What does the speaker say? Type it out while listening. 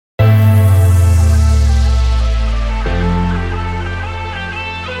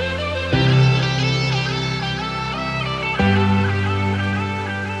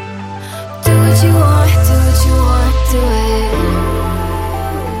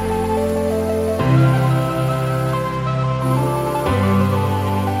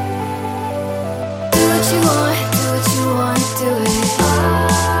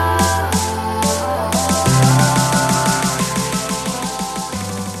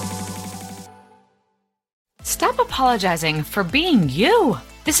Stop apologizing for being you.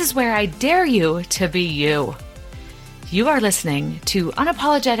 This is where I dare you to be you. You are listening to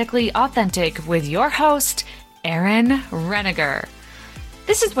Unapologetically Authentic with your host, Erin Reniger.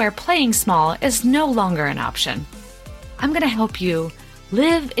 This is where playing small is no longer an option. I'm going to help you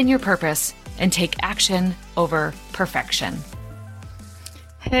live in your purpose and take action over perfection.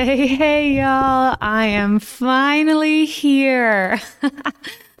 Hey, y'all. I am finally here.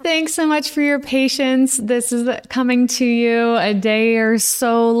 Thanks so much for your patience. This is coming to you a day or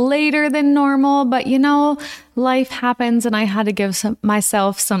so later than normal, but life happens and I had to give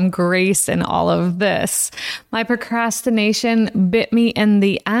myself some grace in all of this. My procrastination bit me in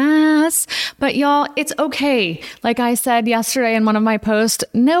the ass, but y'all, it's okay. Like I said yesterday in one of my posts,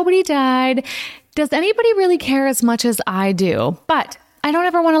 nobody died. Does anybody really care as much as I do? But I don't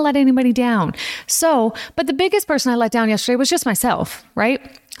ever want to let anybody down. But the biggest person I let down yesterday was just myself,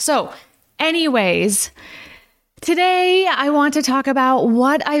 right? So anyways, today I want to talk about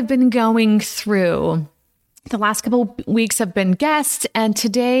what I've been going through. The last couple weeks have been guests, and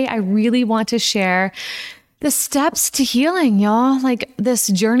today I really want to share the steps to healing, y'all. Like this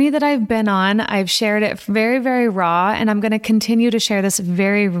journey that I've been on, I've shared it very, very raw, and I'm going to continue to share this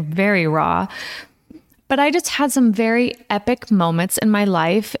very, very raw. But I just had some very epic moments in my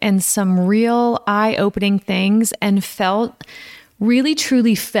life and some real eye-opening things and really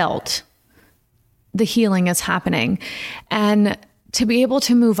truly felt the healing is happening and to be able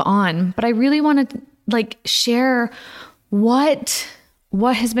to move on. But I really want to share what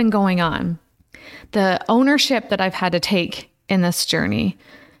has been going on, the ownership that I've had to take in this journey,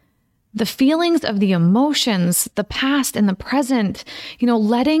 the feelings of the emotions, the past and the present,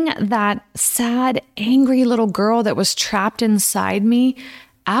 letting that sad, angry little girl that was trapped inside me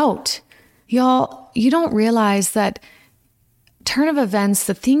out. Y'all, you don't realize that turn of events,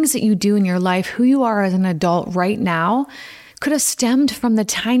 the things that you do in your life, who you are as an adult right now, could have stemmed from the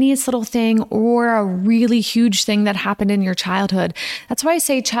tiniest little thing or a really huge thing that happened in your childhood. That's why I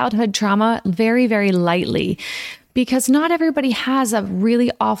say childhood trauma very, very lightly, because not everybody has a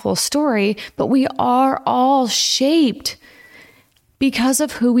really awful story, but we are all shaped because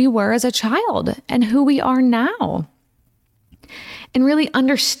of who we were as a child and who we are now. And really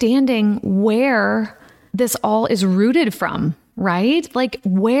understanding where this all is rooted from, right? Like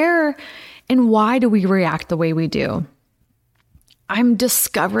where and why do we react the way we do? I'm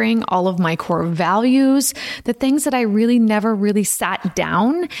discovering all of my core values, the things that I really never really sat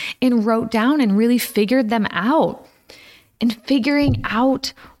down and wrote down and really figured them out, and figuring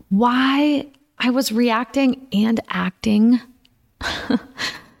out why I was reacting and acting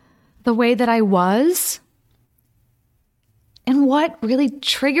the way that I was, and what really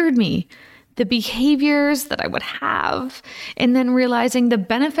triggered me, the behaviors that I would have, and then realizing the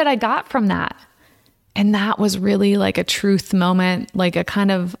benefit I got from that. And that was really like a truth moment, like a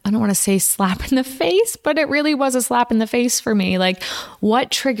kind of, I don't want to say slap in the face, but it really was a slap in the face for me. Like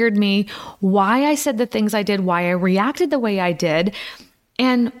what triggered me, why I said the things I did, why I reacted the way I did.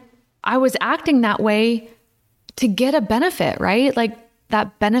 And I was acting that way to get a benefit, right? Like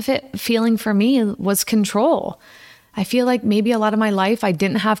that benefit feeling for me was control. I feel like maybe a lot of my life I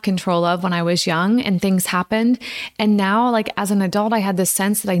didn't have control of when I was young and things happened. And now, like as an adult, I had this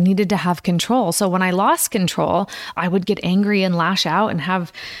sense that I needed to have control. So when I lost control, I would get angry and lash out and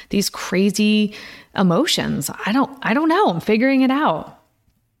have these crazy emotions. I don't know. I'm figuring it out.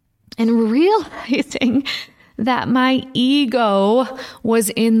 And realizing that my ego was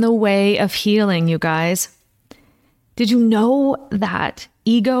in the way of healing, you guys. Did you know that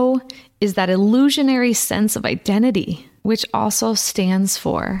ego is that illusionary sense of identity, which also stands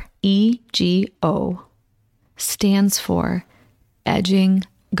for EGO, stands for edging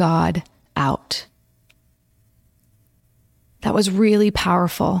God out. That was really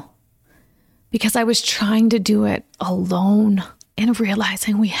powerful because I was trying to do it alone and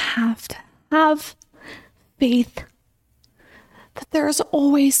realizing we have to have faith that there's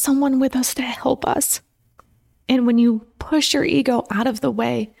always someone with us to help us. And when you push your ego out of the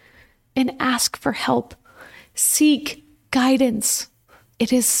way and ask for help, seek guidance,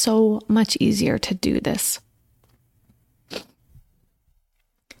 it is so much easier to do this.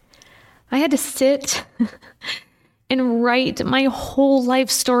 I had to sit and write my whole life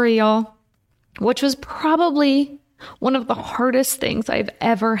story, y'all, which was probably one of the hardest things I've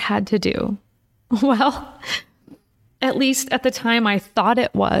ever had to do. Well, at least at the time I thought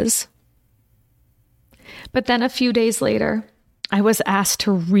it was. But then a few days later, I was asked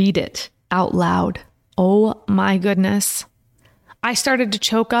to read it out loud. Oh my goodness. I started to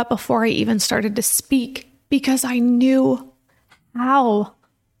choke up before I even started to speak because I knew how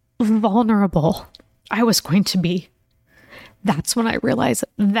vulnerable I was going to be. That's when I realized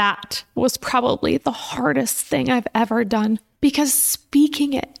that was probably the hardest thing I've ever done, because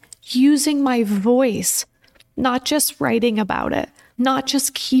speaking it, using my voice, not just writing about it, not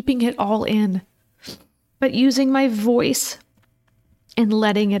just keeping it all in, but using my voice and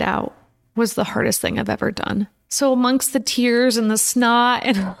letting it out was the hardest thing I've ever done. So amongst the tears and the snot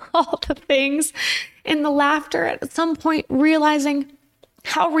and all the things and the laughter, at some point realizing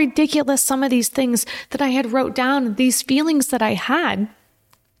how ridiculous some of these things that I had wrote down, these feelings that I had,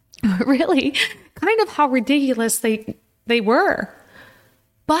 really kind of how ridiculous they were.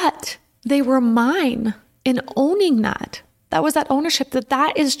 But they were mine, and owning that was that ownership,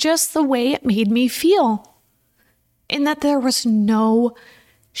 that is just the way it made me feel. And that there was no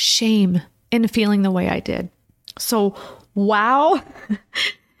shame in feeling the way I did. So, wow,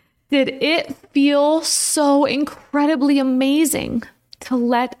 did it feel so incredibly amazing to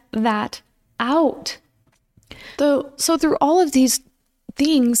let that out. So through all of these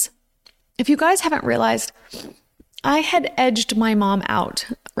things, if you guys haven't realized, I had edged my mom out,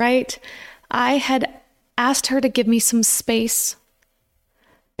 right? I had asked her to give me some space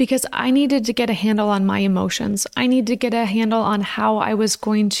because I needed to get a handle on my emotions. I needed to get a handle on how I was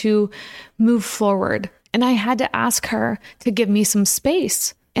going to move forward. And I had to ask her to give me some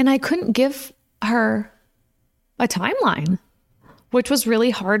space. And I couldn't give her a timeline, which was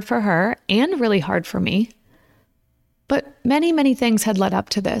really hard for her and really hard for me. But many, many things had led up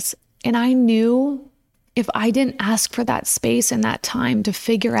to this. And I knew if I didn't ask for that space and that time to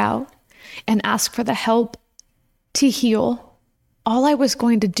figure out and ask for the help to heal, all I was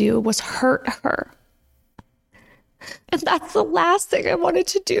going to do was hurt her. And that's the last thing I wanted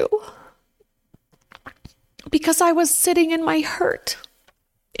to do. Because I was sitting in my hurt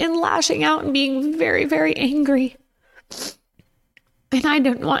and lashing out and being very, very angry. And I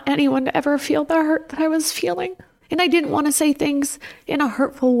didn't want anyone to ever feel the hurt that I was feeling. And I didn't want to say things in a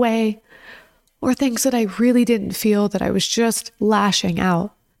hurtful way or things that I really didn't feel, that I was just lashing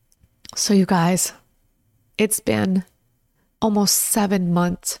out. So you guys, it's been almost 7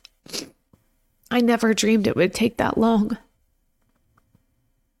 months. I never dreamed it would take that long.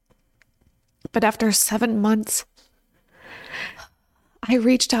 But after 7 months, I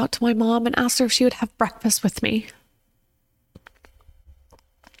reached out to my mom and asked her if she would have breakfast with me.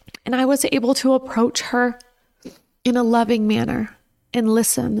 And I was able to approach her in a loving manner and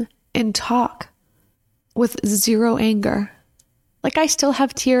listen and talk with zero anger. Like, I still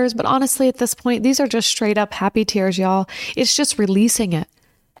have tears, but honestly, at this point, these are just straight up happy tears, y'all. It's just releasing it.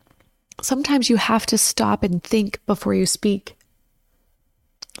 Sometimes you have to stop and think before you speak.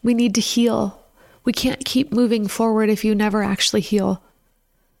 We need to heal. We can't keep moving forward if you never actually heal.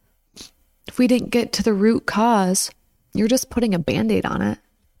 If we didn't get to the root cause, you're just putting a Band-Aid on it.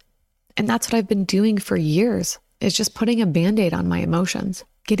 And that's what I've been doing for years, is just putting a Band-Aid on my emotions.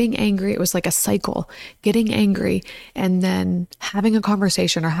 Getting angry, it was like a cycle. Getting angry and then having a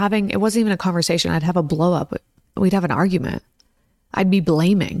conversation, or it wasn't even a conversation. I'd have a blow up. We'd have an argument. I'd be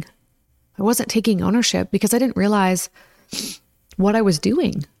blaming. I wasn't taking ownership because I didn't realize what I was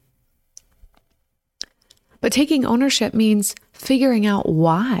doing. But taking ownership means figuring out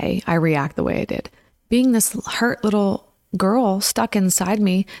why I react the way I did. Being this hurt little girl stuck inside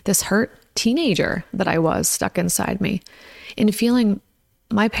me, this hurt teenager that I was stuck inside me, and feeling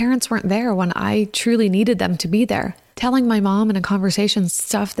my parents weren't there when I truly needed them to be there. Telling my mom in a conversation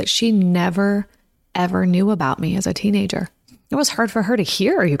stuff that she never, ever knew about me as a teenager. It was hard for her to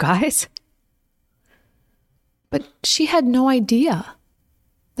hear, you guys. But she had no idea.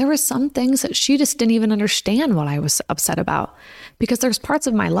 There were some things that she just didn't even understand what I was upset about, because there's parts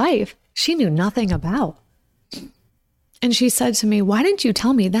of my life she knew nothing about. And she said to me, "Why didn't you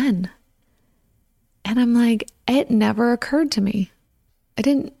tell me then?" And I'm like, it never occurred to me. I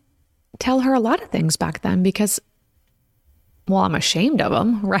didn't tell her a lot of things back then because, well, I'm ashamed of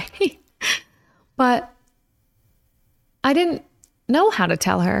them, right? But I didn't know how to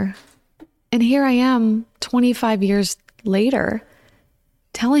tell her. And here I am 25 years later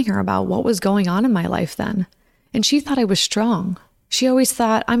telling her about what was going on in my life then. And she thought I was strong. She always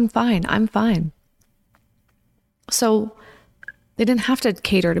thought, I'm fine. So they didn't have to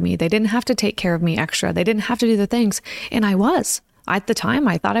cater to me. They didn't have to take care of me extra. They didn't have to do the things. And I was. At the time,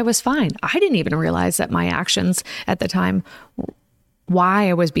 I thought I was fine. I didn't even realize that my actions at the time, why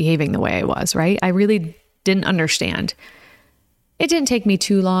I was behaving the way I was, right? I really didn't understand. It didn't take me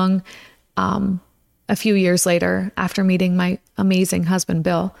too long. a few years later after meeting my amazing husband,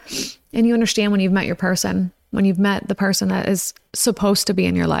 Bill. And you understand when you've met your person, when you've met the person that is supposed to be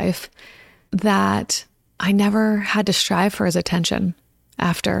in your life, that I never had to strive for his attention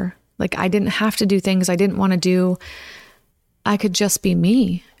after. Like, I didn't have to do things I didn't want to do. I could just be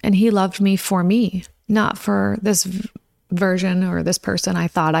me. And he loved me for me, not for this version or this person I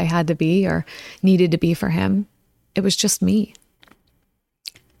thought I had to be or needed to be for him. It was just me.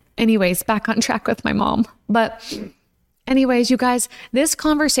 Anyways, back on track with my mom. But anyways, you guys, this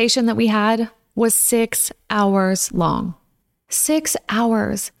conversation that we had was 6 hours long. 6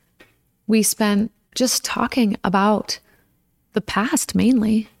 hours we spent just talking about the past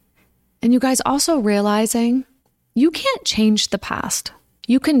mainly. And you guys also realizing you can't change the past.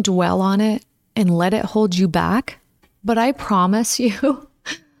 You can dwell on it and let it hold you back. But I promise you,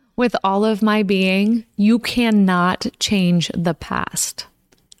 with all of my being, you cannot change the past.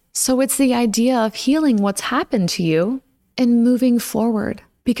 So it's the idea of healing what's happened to you and moving forward,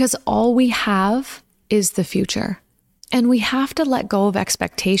 because all we have is the future. And we have to let go of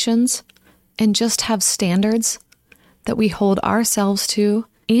expectations and just have standards that we hold ourselves to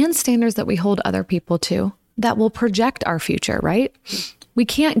and standards that we hold other people to that will project our future, right? We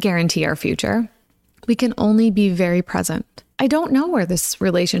can't guarantee our future. We can only be very present. I don't know where this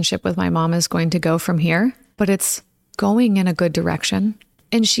relationship with my mom is going to go from here, but it's going in a good direction.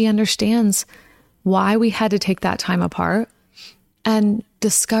 And she understands why we had to take that time apart and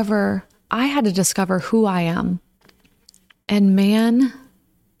I had to discover who I am. And man,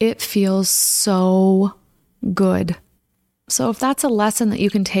 it feels so good. So if that's a lesson that you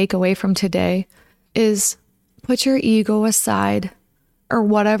can take away from today, is put your ego aside or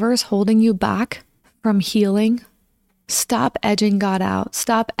whatever is holding you back from healing. Stop edging God out.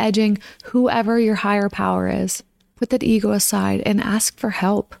 Stop edging whoever your higher power is. Put that ego aside and ask for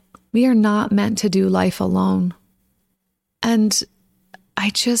help. We are not meant to do life alone. And I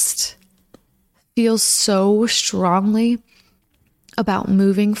just feel so strongly about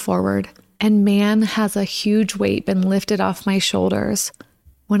moving forward. And man, has a huge weight been lifted off my shoulders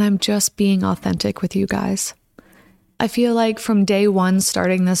when I'm just being authentic with you guys. I feel like from day one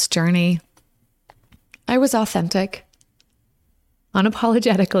starting this journey, I was authentic,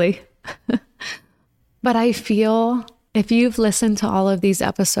 unapologetically. But I feel if you've listened to all of these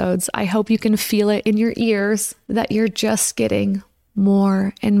episodes, I hope you can feel it in your ears that you're just getting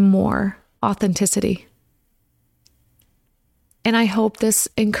more and more authenticity. And I hope this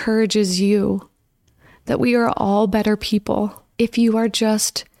encourages you that we are all better people if you are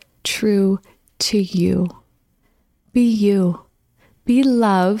just true to you. Be you. Be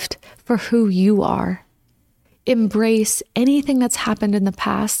loved for who you are. Embrace anything that's happened in the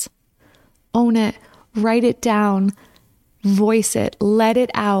past. Own it. Write it down. Voice it. Let it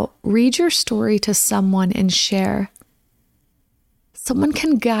out. Read your story to someone and share. Someone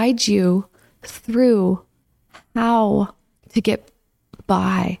can guide you through how to get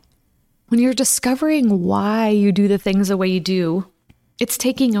by. When you're discovering why you do the things the way you do, it's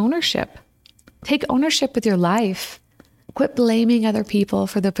taking ownership. Take ownership with your life. Quit blaming other people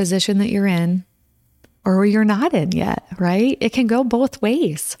for the position that you're in or you're not in yet, right? It can go both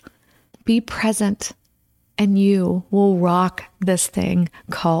ways. Be present and you will rock this thing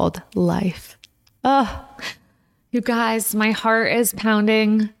called life. Oh, you guys, my heart is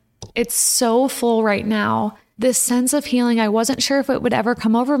pounding. It's so full right now. This sense of healing, I wasn't sure if it would ever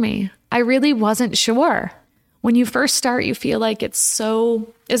come over me. I really wasn't sure. When you first start, you feel like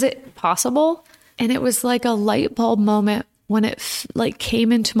is it possible? And it was like a light bulb moment when it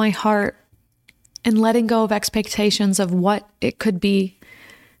came into my heart and letting go of expectations of what it could be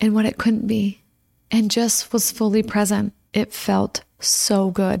and what it couldn't be and just was fully present. It felt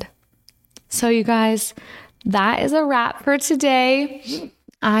so good. So you guys, that is a wrap for today.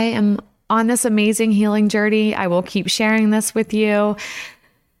 I am on this amazing healing journey. I will keep sharing this with you.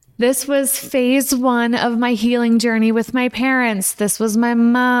 This was phase 1 of my healing journey with my parents. This was my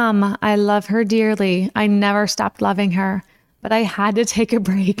mom. I love her dearly. I never stopped loving her, but I had to take a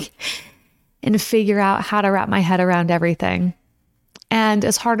break and figure out how to wrap my head around everything. And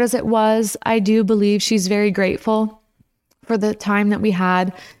as hard as it was, I do believe she's very grateful for the time that we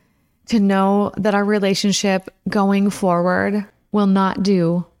had to know that our relationship going forward will not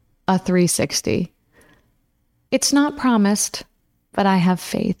do a 360. It's not promised, but I have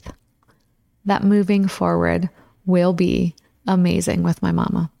faith that moving forward will be amazing with my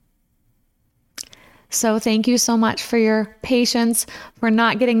mama. So thank you so much for your patience, for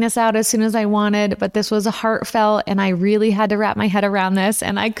not getting this out as soon as I wanted, but this was a heartfelt and I really had to wrap my head around this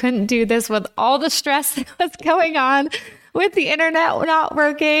and I couldn't do this with all the stress that was going on with the internet not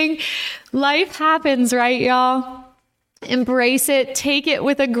working. Life happens, right, y'all? Embrace it. Take it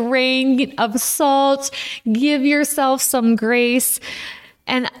with a grain of salt. Give yourself some grace.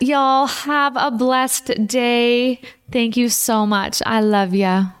 And y'all have a blessed day. Thank you so much. I love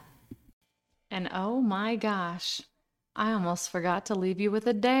ya. And oh my gosh, I almost forgot to leave you with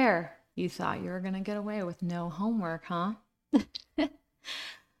a dare. You thought you were going to get away with no homework, huh?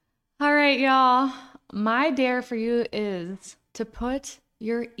 All right, y'all. My dare for you is to put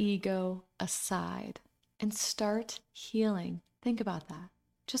your ego aside and start healing. Think about that.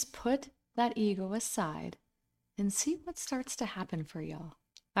 Just put that ego aside and see what starts to happen for y'all.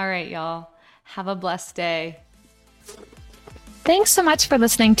 All right, y'all. Have a blessed day. Thanks so much for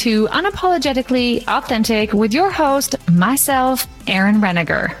listening to Unapologetically Authentic with your host, myself, Erin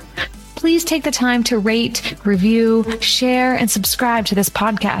Reniger. Please take the time to rate, review, share, and subscribe to this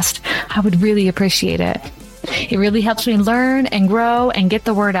podcast. I would really appreciate it. It really helps me learn and grow and get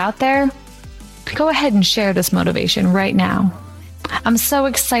the word out there. Go ahead and share this motivation right now. I'm so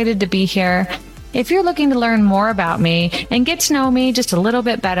excited to be here. If you're looking to learn more about me and get to know me just a little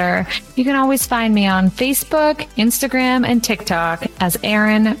bit better, you can always find me on Facebook, Instagram, and TikTok as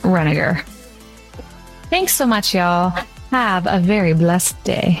Erin Reniger. Thanks so much, y'all. Have a very blessed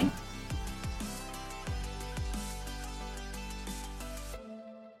day.